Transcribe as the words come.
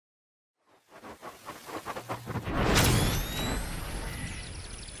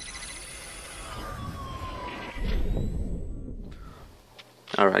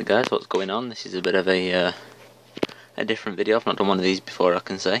Alright guys, what's going on? This is a bit of a different video. I've not done one of these before, I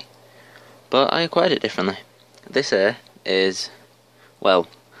can say. But I acquired it differently. This here is, well,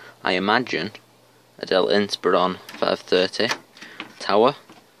 I imagine, a Dell Inspiron 530 tower.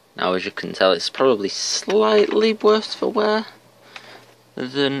 Now as you can tell, it's probably slightly worse for wear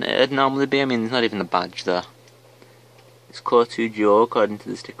than it'd normally be. I mean, there's not even a badge there. It's Core 2 Duo according to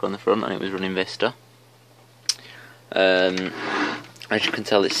the sticker on the front, and it was running Vista. As you can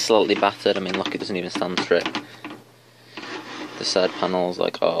tell, it's slightly battered. I mean, look, it doesn't even stand straight. The side panel's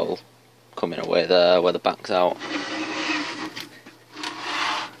like all coming away there, where the back's out.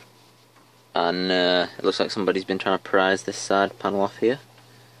 And it looks like somebody's been trying to prise this side panel off here.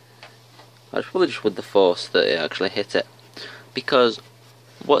 That's probably just with the force that it actually hit it. Because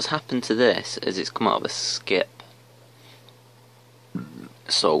what's happened to this is it's come out of a skip.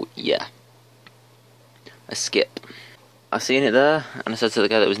 So, yeah. A skip. I seen it there, and I said to the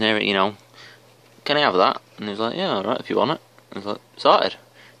guy that was near it, you know, can I have that? And he was like, yeah, alright, if you want it. I was like, sorted.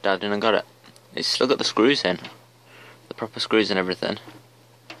 Dived in and got it. It's still got the screws in. The proper screws and everything.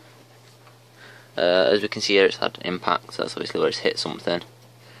 As we can see here, it's had impact, so that's obviously where it's hit something.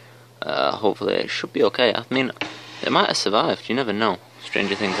 Hopefully it should be okay. I mean, it might have survived, you never know.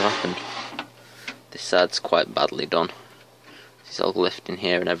 Stranger things have happened. This side's quite badly done. It's all lifting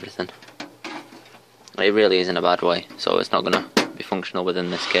here and everything. It really is in a bad way, so it's not going to be functional within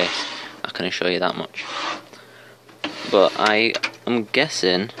this case. I can assure you that much. But I am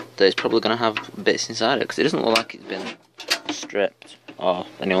guessing that it's probably going to have bits inside it, because it doesn't look like it's been stripped or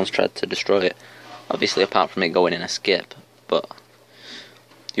anyone's tried to destroy it. Obviously, apart from it going in a skip, but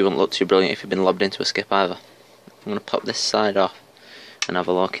you wouldn't look too brilliant if you'd been lobbed into a skip either. I'm going to pop this side off and have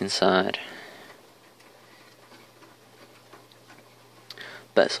a look inside.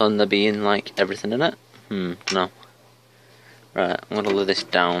 Bets on there being like everything in it? No. Right, I'm going to lay this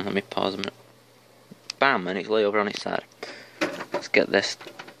down. Let me pause a minute. Bam, and it's lay over on its side. Let's get this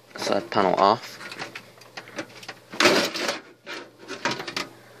side panel off.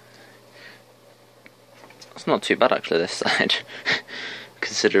 It's not too bad actually, this side,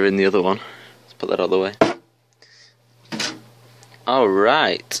 considering the other one. Let's put that out of the way.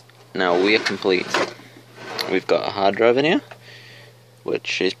 Alright, now we are complete. We've got a hard drive in here,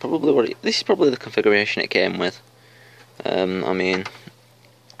 which is probably this is probably the configuration it came with. I mean,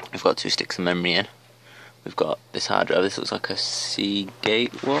 we've got 2 sticks of memory in. We've got this hard drive. This looks like a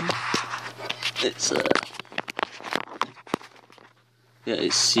Seagate one. It's yeah,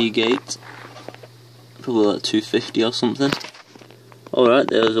 it's Seagate. Probably like 250 or something. Alright,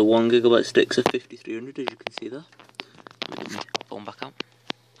 there's a 1GB sticks of 5300, as you can see there. Let me get my phone back out.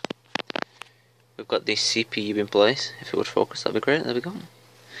 We've got the CPU in place. If it would focus, that'd be great. There we go.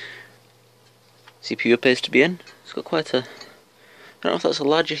 CPU appears to be in. It's got quite a... I don't know if that's a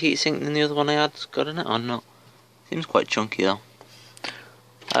larger heatsink than the other one I had got in it or not. Seems quite chunky though.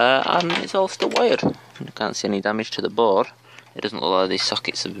 And it's all still wired. I can't see any damage to the board. It doesn't look like these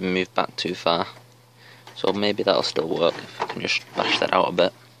sockets have been moved back too far. So maybe that'll still work if I can just bash that out a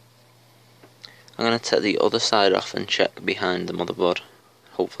bit. I'm going to take the other side off and check behind the motherboard.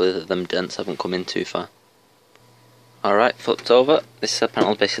 Hopefully that them dents haven't come in too far. Alright, flipped over. This side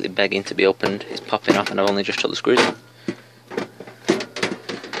panel is basically begging to be opened. It's popping off and I've only just took the screws off.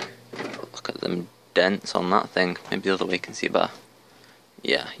 Look at them dents on that thing. Maybe the other way you can see it better.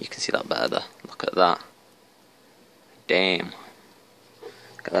 Yeah, you can see that better there. Look at that. Damn.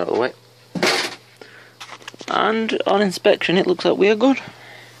 Get that out of the way. And on inspection it looks like we are good.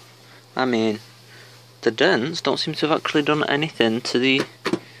 I mean, the dents don't seem to have actually done anything to the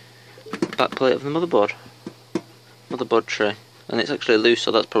back plate of the motherboard tray, and it's actually loose,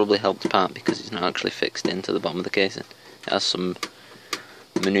 so that's probably helped part because it's not actually fixed into the bottom of the casing. It has some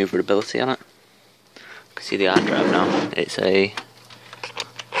manoeuvrability on it. You can see the hard drive now. It's a...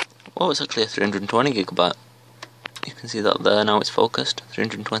 oh, it's actually a 320GB. You can see that there now, it's focused.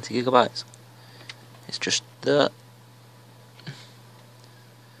 320GB. It's just there.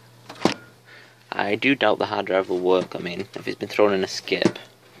 I do doubt the hard drive will work. I mean, if it's been thrown in a skip,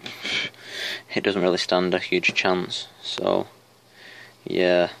 it doesn't really stand a huge chance. So,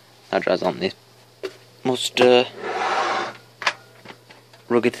 yeah, hard drives aren't the most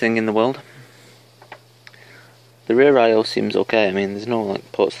rugged thing in the world. The rear I/O seems okay. I mean, there's no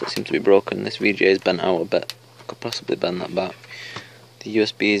like ports that seem to be broken. This VGA is bent out a bit. Could possibly bend that back. The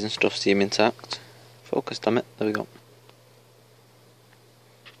USBs and stuff seem intact. Focus, damn it. There we go.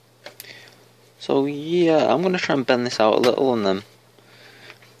 So yeah, I'm going to try and bend this out a little and then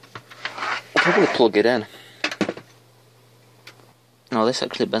I'll probably plug it in. Now this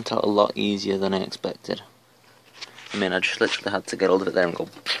actually bent out a lot easier than I expected. I mean, I just literally had to get hold of it there and go,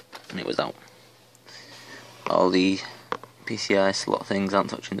 and it was out. All the PCI slot things aren't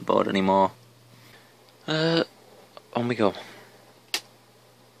touching the board anymore. On we go.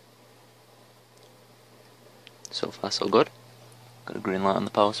 So far so good. Got a green light on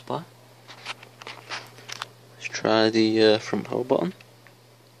the power supply. Let's try the front power button.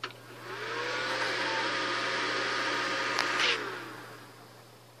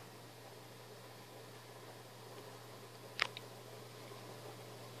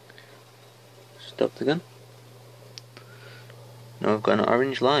 Stopped again. Now we've got an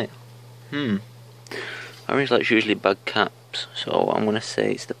orange light. Orange light's usually bad caps, so I'm gonna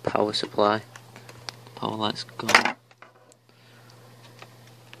say it's the power supply. Power light's gone.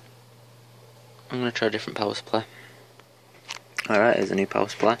 I'm gonna try a different power supply. Alright, here's a new power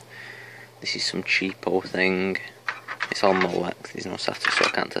supply. This is some cheapo thing. It's all Molex, there's no SATA, so I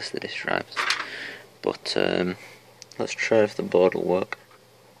can't test the disk drives. But let's try if the board will work.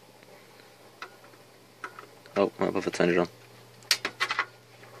 Oh, might have to turn it on.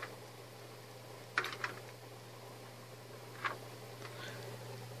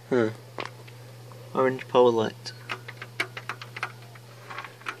 Orange power light.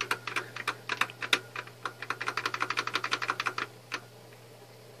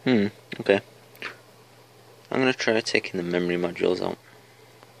 Okay. I'm gonna try taking the memory modules out.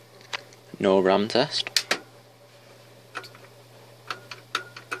 No RAM test.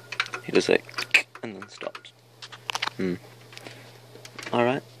 He does it and then stops.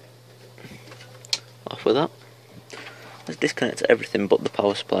 Alright. Off with that. Let's disconnect everything but the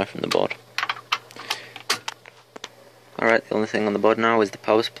power supply from the board. Alright, the only thing on the board now is the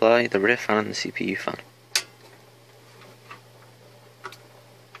power supply, the rear fan and the CPU fan.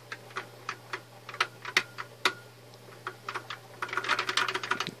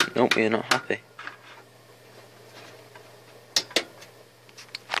 Nope, you're not happy.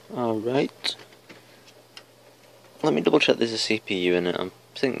 Alright. Let me double check there's a CPU in it.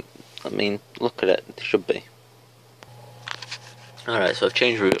 I mean, look at it, there should be. Alright, so I've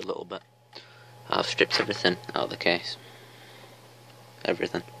changed route a little bit. I've stripped everything out of the case.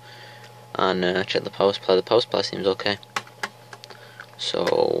 Everything. And checked the power supply. The power supply seems okay.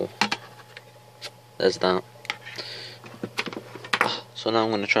 So, there's that. So now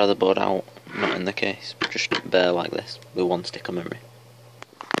I'm going to try the board out, not in the case, just bare like this, with one stick of memory.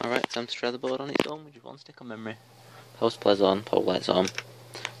 Alright, time to try the board on its own with just one stick of memory. Power supply's on, power lights on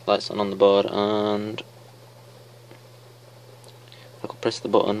the board, and if I could press the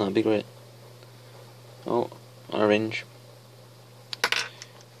button, that'd be great. Oh, orange.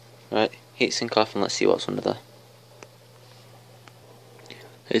 Right, heatsink off and let's see what's under there.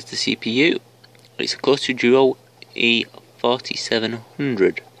 Here's the CPU. It's a Core2 Duo E4700,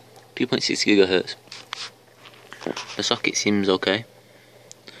 2.6 GHz. The socket seems okay.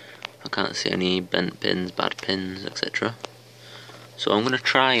 I can't see any bent pins, bad pins, etc. So I'm going to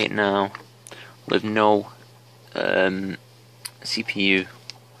try it now with no CPU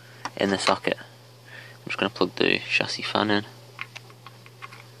in the socket. I'm just going to plug the chassis fan in,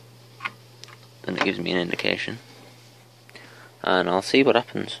 and it gives me an indication, and I'll see what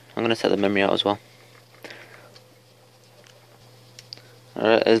happens. I'm going to take the memory out as well.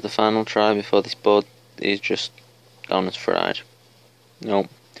 Alright, here's the final try before this board is just down as fried. Nope,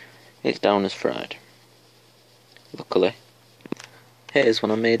 it's down as fried. Luckily, here's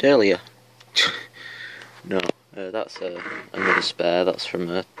one I made earlier. No, that's another spare. That's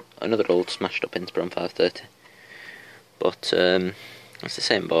from another old smashed up Inspiron 530. But it's the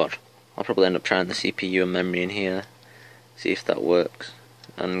same board. I'll probably end up trying the CPU and memory in here, see if that works,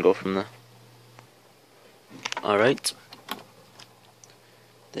 and go from there. Alright.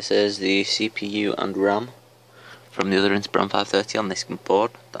 This is the CPU and RAM from the other Inspiron 530 on this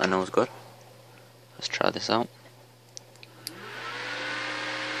board that I know is good. Let's try this out.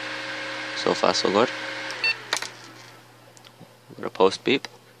 So far so good. Got a post beep.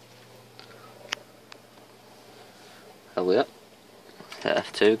 Hell yeah. Hit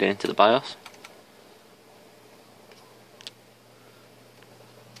F2, get into the BIOS.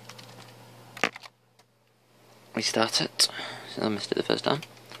 Restart it. So I missed it the first time.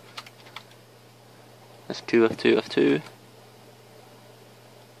 F2, F2, F2.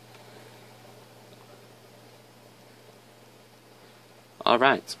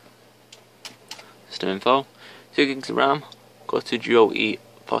 Alright. System info. 2 gigs of RAM. Core2 Duo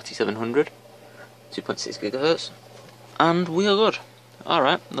E4700. 2.6 GHz. And we are good.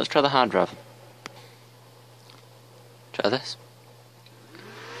 Alright, let's try the hard drive. Try this.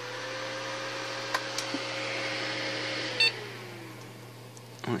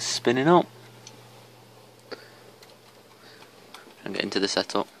 And it's spinning up. into the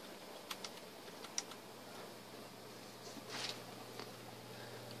setup.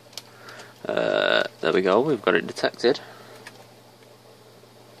 There we go, we've got it detected.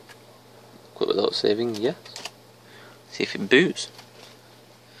 Quit without saving, yes. See if it boots.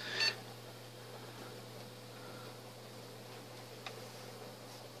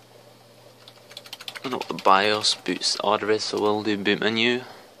 I don't know what the BIOS boots order is, so we'll do boot menu.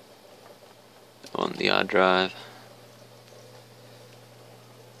 On the hard drive.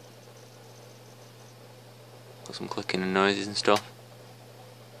 Got some clicking and noises and stuff.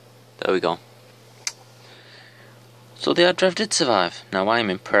 There we go. So the hard drive did survive. Now I'm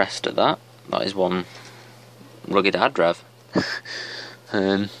impressed at that. That is one rugged hard drive.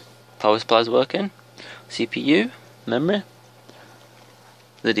 Power supply's working. CPU, memory.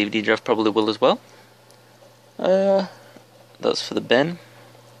 The DVD drive probably will as well. That's for the bin.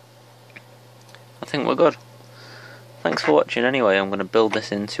 I think we're good. Thanks for watching anyway. I'm going to build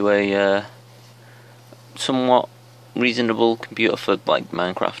this into a somewhat reasonable computer for like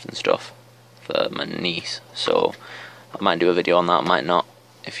Minecraft and stuff for my niece. So I might do a video on that, I might not.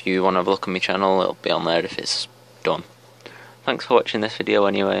 If you want to have a look on my channel, it'll be on there if it's done. Thanks for watching this video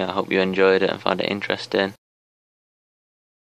anyway. I hope you enjoyed it and found it interesting.